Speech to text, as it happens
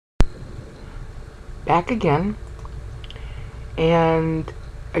back again. And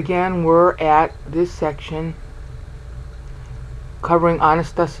again, we're at this section covering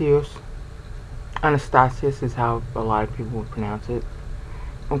Anastasius. Anastasius is how a lot of people would pronounce it.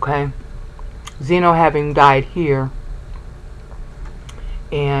 Okay. Zeno having died here.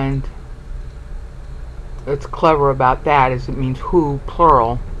 And what's clever about that is it means who,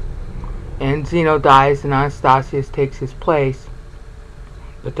 plural. And Zeno dies and Anastasius takes his place.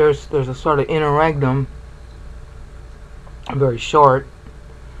 But there's a sort of interregnum, very short.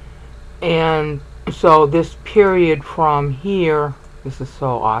 And so this period from here, this is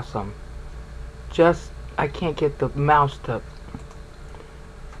so awesome. Just, I can't get the mouse to,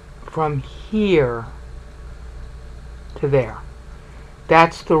 from here to there.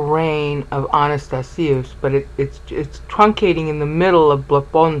 That's the reign of Anastasius, but it's truncating in the middle of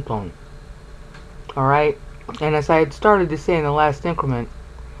Bleponton. Alright? And as I had started to say in the last increment,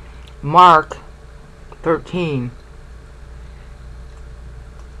 Mark 13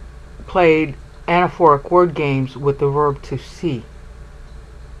 played anaphoric word games with the verb to see.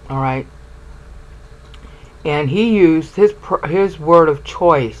 Alright? And he used his word of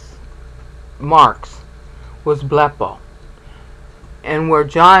choice, Mark's, was blepo. And where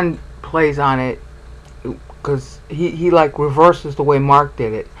John plays on it, because he like reverses the way Mark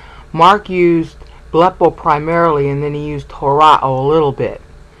did it. Mark used blepo primarily, and then he used horao a little bit.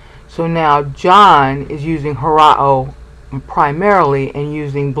 So now John is using horao primarily and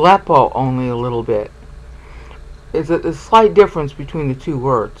using blepo only a little bit. There's a slight difference between the two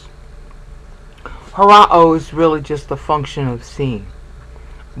words. Horao is really just a function of seeing.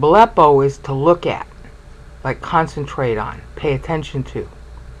 Blepo is to look at, like concentrate on, pay attention to.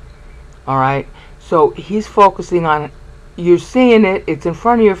 Alright? So he's focusing on, you're seeing it, it's in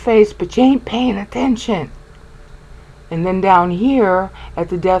front of your face, but you ain't paying attention. And then down here, at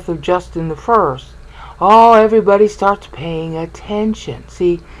the death of Justin the First, oh, everybody starts paying attention.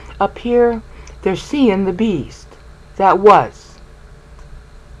 See, up here, they're seeing the beast that was.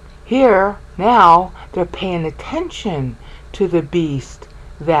 Here, now, they're paying attention to the beast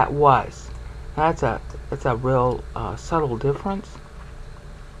that was. That's a real subtle difference.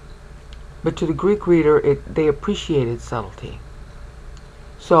 But to the Greek reader, they appreciated subtlety.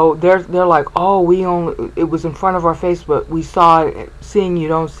 So they're like, oh, it was in front of our face, but we saw it. Seeing you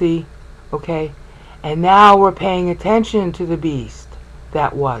don't see, okay? And now we're paying attention to the beast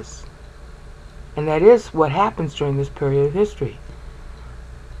that was. And that is what happens during this period of history.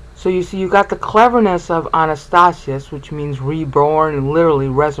 So you see, you got the cleverness of Anastasius, which means reborn and literally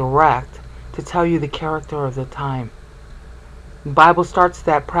resurrect, to tell you the character of the time. The Bible starts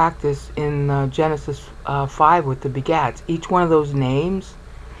that practice in Genesis 5 with the begats. Each one of those names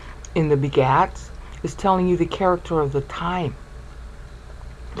in the begats is telling you the character of the time.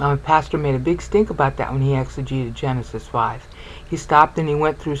 Pastor made a big stink about that when he exegeted Genesis 5. He stopped and he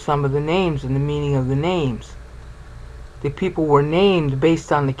went through some of the names and the meaning of the names. The people were named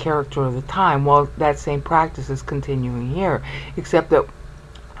based on the character of the time. Well, that same practice is continuing here, except that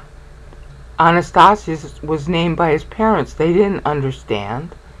Anastasius was named by his parents. They didn't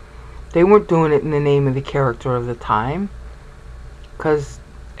understand. They weren't doing it in the name of the character of the time, because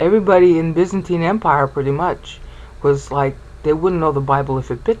everybody in Byzantine Empire pretty much was like, they wouldn't know the Bible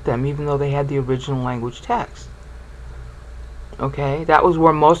if it bit them, even though they had the original language text. Okay, that was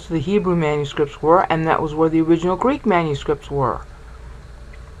where most of the Hebrew manuscripts were, and that was where the original Greek manuscripts were.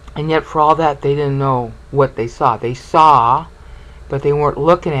 And yet for all that, they didn't know what they saw. They saw, but they weren't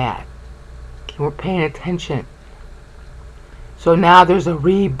looking at. They weren't paying attention. So now there's a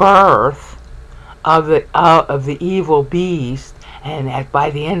rebirth of the evil beast, and by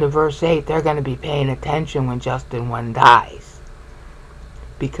the end of verse 8, they're going to be paying attention when Justin 1 dies.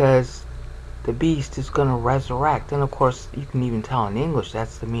 Because the beast is going to resurrect. And of course, you can even tell in English,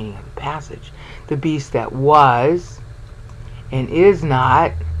 that's the meaning of the passage. The beast that was, and is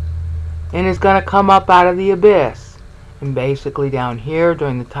not, and is going to come up out of the abyss. And basically down here,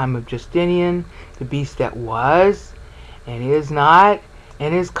 during the time of Justinian, the beast that was, and is not,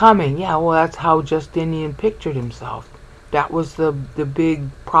 and is coming. Yeah, well, that's how Justinian pictured himself. That was the big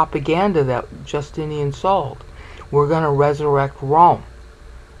propaganda that Justinian sold. We're going to resurrect Rome.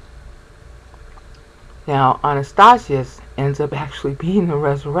 Now, Anastasius ends up actually being the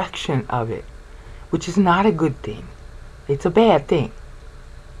resurrection of it, which is not a good thing. It's a bad thing.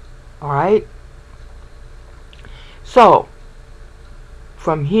 Alright? So,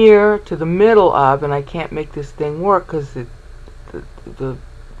 from here to the middle of, and I can't make this thing work because the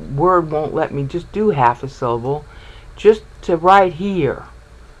word won't let me just do half a syllable, just to right here,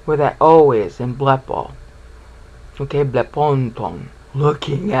 where that O is in blepo. Okay, bleponton,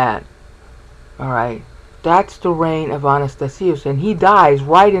 looking at. Alright? That's the reign of Anastasius, and he dies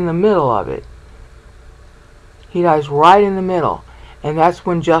right in the middle of it. He dies right in the middle, and that's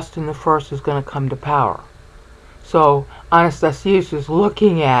when Justin the First is going to come to power. So Anastasius is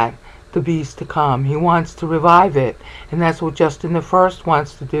looking at the beast to come. He wants to revive it, and that's what Justin the First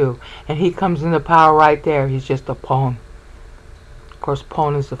wants to do. And he comes into power right there. He's just a pon. Of course,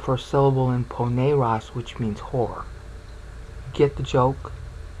 pon is the first syllable in poneros, which means whore. Get the joke?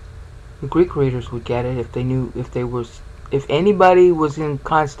 The Greek readers would get it if they knew, if anybody was in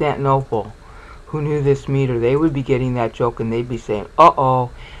Constantinople who knew this meter, they would be getting that joke, and they'd be saying,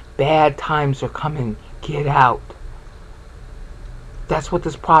 uh-oh, bad times are coming, get out. That's what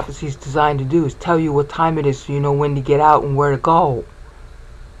this prophecy is designed to do, is tell you what time it is so you know when to get out and where to go.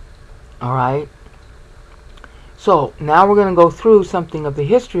 Alright? So, now we're going to go through something of the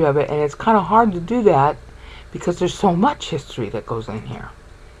history of it, and it's kind of hard to do that because there's so much history that goes in here.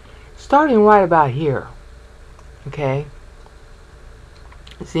 Starting right about here, okay,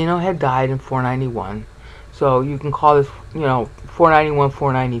 Zeno had died in 491, so you can call this, 491,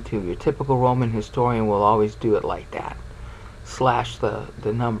 492. Your typical Roman historian will always do it like that, slash the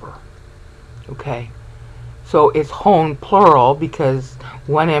number, okay. So it's hon plural because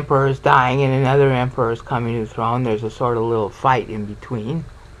one emperor is dying and another emperor is coming to the throne. There's a sort of little fight in between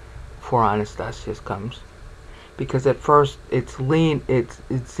before Anastasius comes. Because at first it's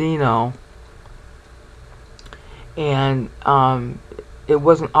Zeno, and it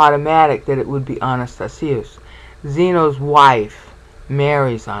wasn't automatic that it would be Anastasius. Zeno's wife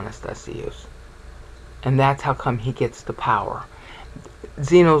marries Anastasius, and that's how come he gets the power.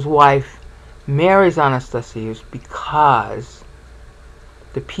 Zeno's wife marries Anastasius because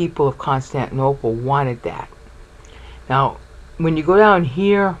the people of Constantinople wanted that. Now, when you go down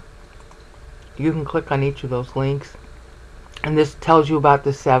here, you can click on each of those links, and this tells you about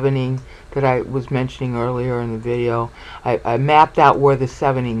the sevening that I was mentioning earlier in the video. I mapped out where the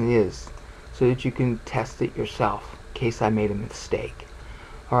sevening is so that you can test it yourself in case I made a mistake.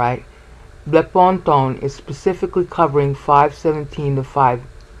 Alright? Bleponton is specifically covering 517 to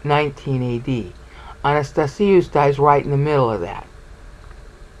 519 AD. Anastasius dies right in the middle of that.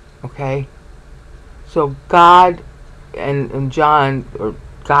 Okay? So God and John, or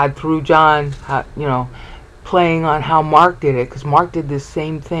God through John, playing on how Mark did it, because Mark did this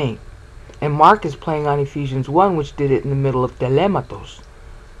same thing. And Mark is playing on Ephesians 1, which did it in the middle of telematos.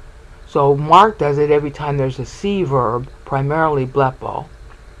 So Mark does it every time there's a C verb, primarily blepo.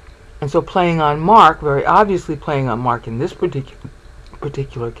 And so playing on Mark, very obviously playing on Mark in this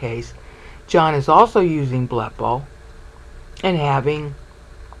particular case, John is also using blepo and having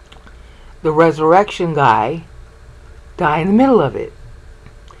the resurrection guy die in the middle of it.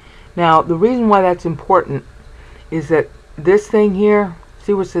 Now, the reason why that's important is that this thing here,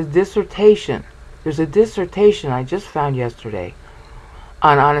 see what it says dissertation. There's a dissertation I just found yesterday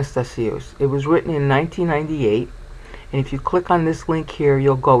on Anastasius. It was written in 1998, and if you click on this link here,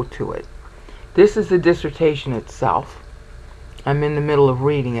 you'll go to it. This is the dissertation itself. I'm in the middle of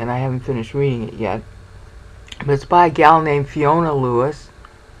reading it. I haven't finished reading it yet. But it's by a gal named Fiona Lewis.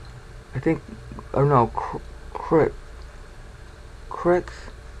 I think, or no, Cricks.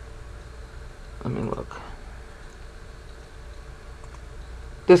 Let me look.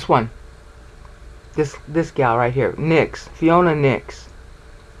 This one. This gal right here. Nix. Fiona Nix.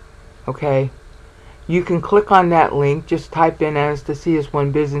 Okay? You can click on that link. Just type in Anastasius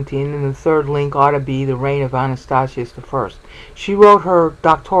 1 Byzantine, and the third link ought to be the reign of Anastasius I. She wrote her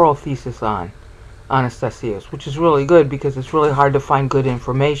doctoral thesis on Anastasius, which is really good because it's really hard to find good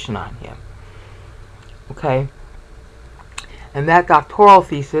information on him. Okay? And that doctoral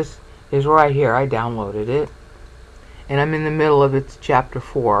thesis is right here. I downloaded it. And I'm in the middle of its chapter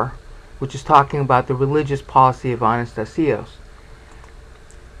 4, which is talking about the religious policy of Anastasius.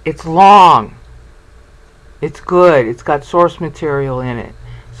 It's long. It's good. It's got source material in it.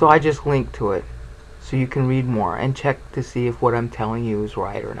 So I just linked to it so you can read more and check to see if what I'm telling you is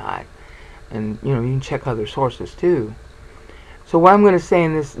right or not. And you can check other sources too. So what I'm going to say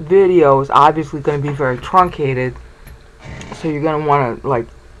in this video is obviously going to be very truncated, so you're going to want to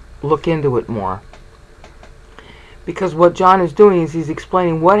look into it more. Because what John is doing is he's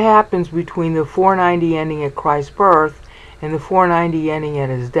explaining what happens between the 490 ending at Christ's birth and the 490 ending at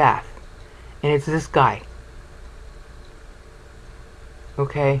his death. And it's this guy.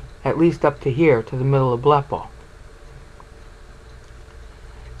 Okay? At least up to here, to the middle of blepo.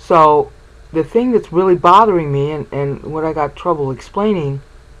 So, the thing that's really bothering me, and what I got trouble explaining,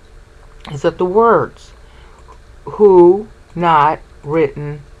 is that the words who, not,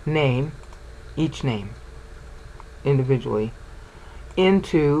 written, name, each name individually,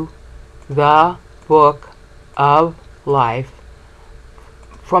 into the book of life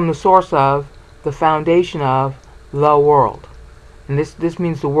from the source of, the foundation of, the world. And this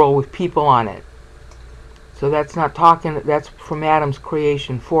means the world with people on it. So that's not talking, that's from Adam's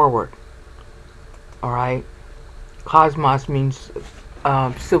creation forward. Alright? Cosmos means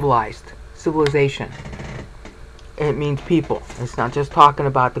civilized, civilization. It means people. It's not just talking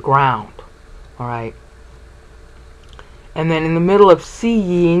about the ground. Alright? And then in the middle of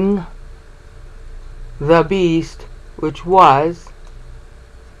seeing the beast, which was,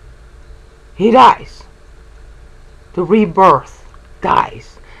 he dies. The rebirth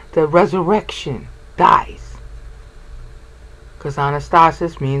dies. The resurrection dies. Because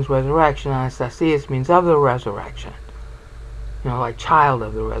Anastasis means resurrection. Anastasius means of the resurrection. You know, like child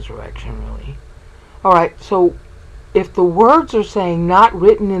of the resurrection, really. Alright, so if the words are saying not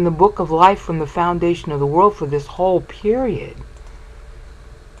written in the book of life from the foundation of the world for this whole period,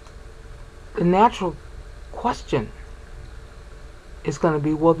 the natural question is going to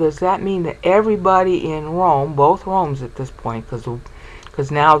be, well, does that mean that everybody in Rome, both Romes at this point,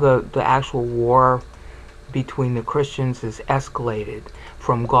 because now the actual war between the Christians is escalated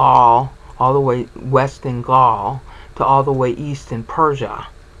from Gaul, all the way west in Gaul, to all the way east in Persia,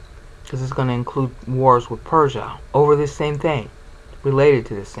 because it's going to include wars with Persia over this same thing, related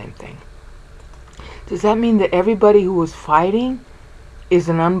to the same thing. Does that mean that everybody who was fighting is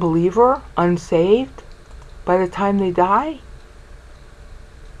an unbeliever, unsaved, by the time they die?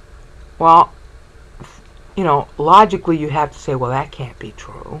 Well, you know, logically you have to say, well, that can't be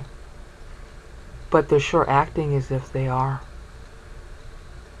true. But they're sure acting as if they are.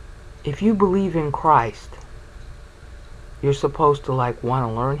 If you believe in Christ, you're supposed to, like, want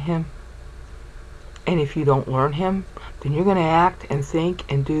to learn Him. And if you don't learn Him, then you're going to act and think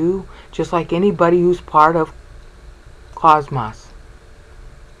and do just like anybody who's part of Cosmos.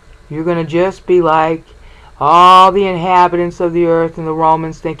 You're going to just be like all the inhabitants of the earth and the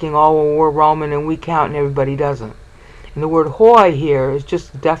Romans thinking, oh, well, we're Roman and we count, and everybody doesn't. And the word hoi here is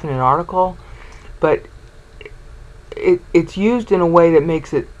just a definite article, but it's used in a way that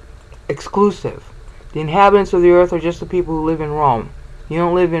makes it exclusive. The inhabitants of the earth are just the people who live in Rome. You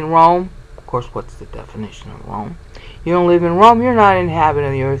don't live in Rome. Of course, what's the definition of Rome? You don't live in Rome, you're not an inhabitant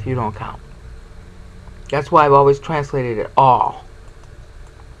of the earth, you don't count. That's why I've always translated it all.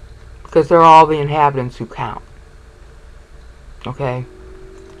 Because they're all the inhabitants who count. Okay?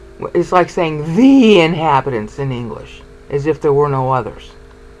 It's like saying the inhabitants in English, as if there were no others.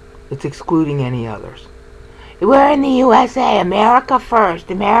 It's excluding any others. We're in the USA, America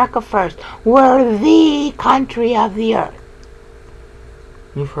first, America first. We're the country of the earth.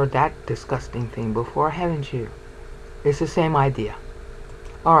 You've heard that disgusting thing before, haven't you? It's the same idea.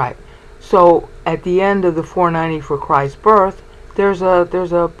 Alright, so at the end of the 490 for Christ's birth, there's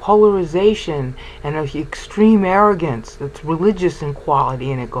a polarization and an extreme arrogance that's religious in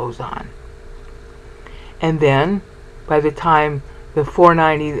quality, and it goes on. And then, by the time the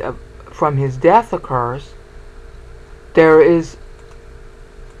 490 from his death occurs, there is,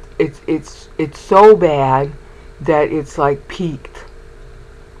 it's so bad that it's like peaked.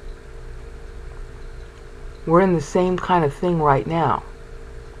 We're in the same kind of thing right now.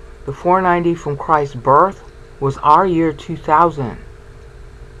 The 490 from Christ's birth was our year 2000.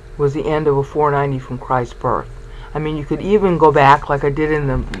 Was the end of a 490 from Christ's birth. I mean, you could even go back like I did in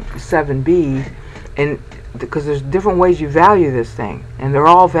the 7b, and because there's different ways you value this thing, and they're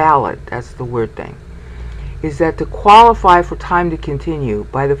all valid. That's the weird thing. Is that to qualify for time to continue,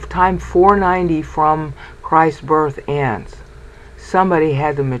 by the time 490 from Christ's birth ends, somebody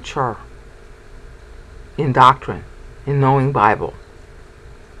had to mature in doctrine, in knowing Bible.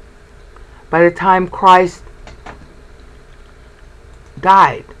 By the time Christ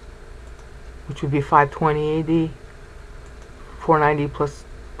died, which would be 520 AD, 490 plus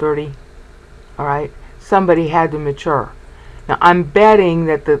 30, alright, somebody had to mature. Now I'm betting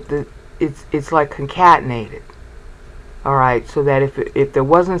that it's like concatenated, alright, so that if there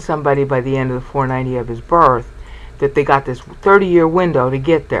wasn't somebody by the end of the 490 of his birth, that they got this 30-year window to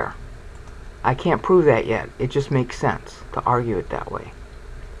get there. I can't prove that yet. It just makes sense to argue it that way.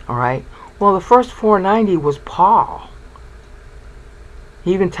 Alright? Well, the first 490 was Paul.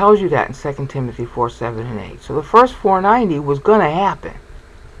 He even tells you that in 2 Timothy 4, 7, and 8. So the first 490 was going to happen.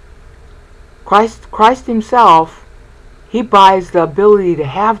 Christ himself, he buys the ability to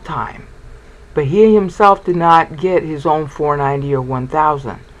have time. But he himself did not get his own 490 or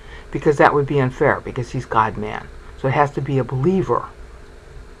 1000. Because that would be unfair, because he's God-man. So it has to be a believer.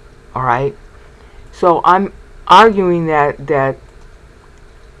 Alright? So I'm arguing that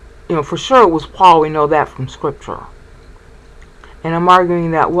you know, for sure it was Paul. We know that from Scripture. And I'm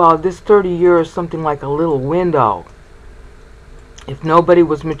arguing that, well, this 30 years is something like a little window. If nobody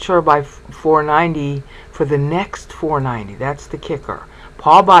was mature by 490 for the next 490, that's the kicker.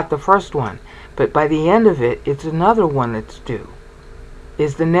 Paul bought the first one, but by the end of it, it's another one that's due.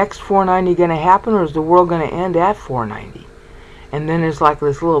 Is the next 490 going to happen, or is the world going to end at 490? And then there's like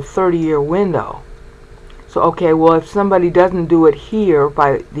this little 30-year window. So, okay, well, if somebody doesn't do it here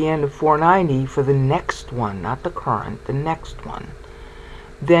by the end of 490 for the next one, not the current, the next one,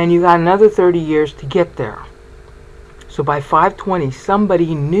 then you got another 30 years to get there. So by 520,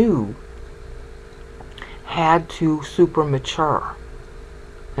 somebody new had to super mature.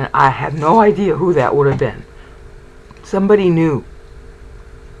 And I have no idea who that would have been. Somebody new.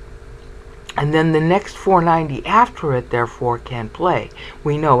 And then the next 490 after it, therefore, can play.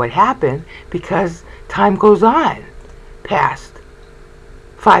 We know it happened because time goes on past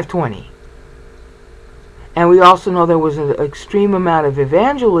 520. And we also know there was an extreme amount of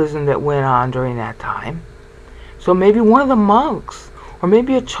evangelism that went on during that time. So maybe one of the monks, or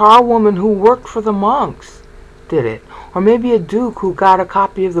maybe a charwoman who worked for the monks did it. Or maybe a duke who got a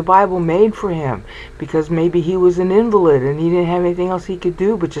copy of the Bible made for him because maybe he was an invalid and he didn't have anything else he could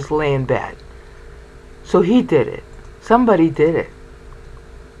do but just lay in bed. So he did it. Somebody did it.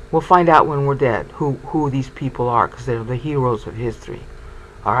 We'll find out when we're dead who these people are, because they're the heroes of history.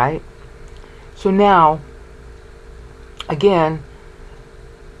 Alright? So now, again,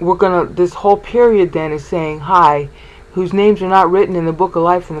 this whole period then is saying, hi, whose names are not written in the book of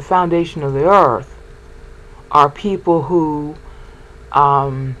life from the foundation of the earth, are people who,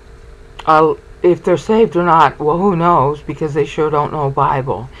 are, if they're saved or not, well, who knows, because they sure don't know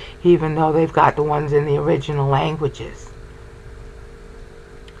Bible, even though they've got the ones in the original languages.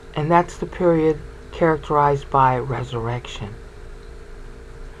 And that's the period characterized by resurrection.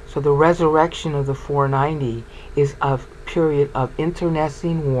 So the resurrection of the 490 is a period of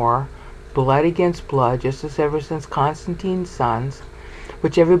internecine war, blood against blood, just as ever since Constantine's sons,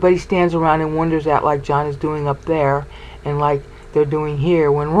 which everybody stands around and wonders at, like John is doing up there, and like they're doing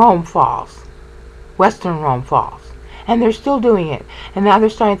here when Rome falls. Western Rome falls. And they're still doing it. And now they're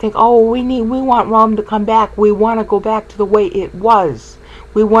starting to think, oh, we want Rome to come back. We want to go back to the way it was.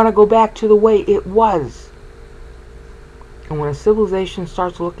 We want to go back to the way it was. And when a civilization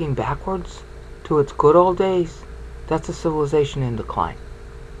starts looking backwards to its good old days, that's a civilization in decline.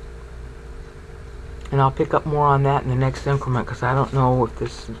 And I'll pick up more on that in the next increment, because I don't know if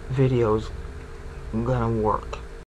this video is going to work.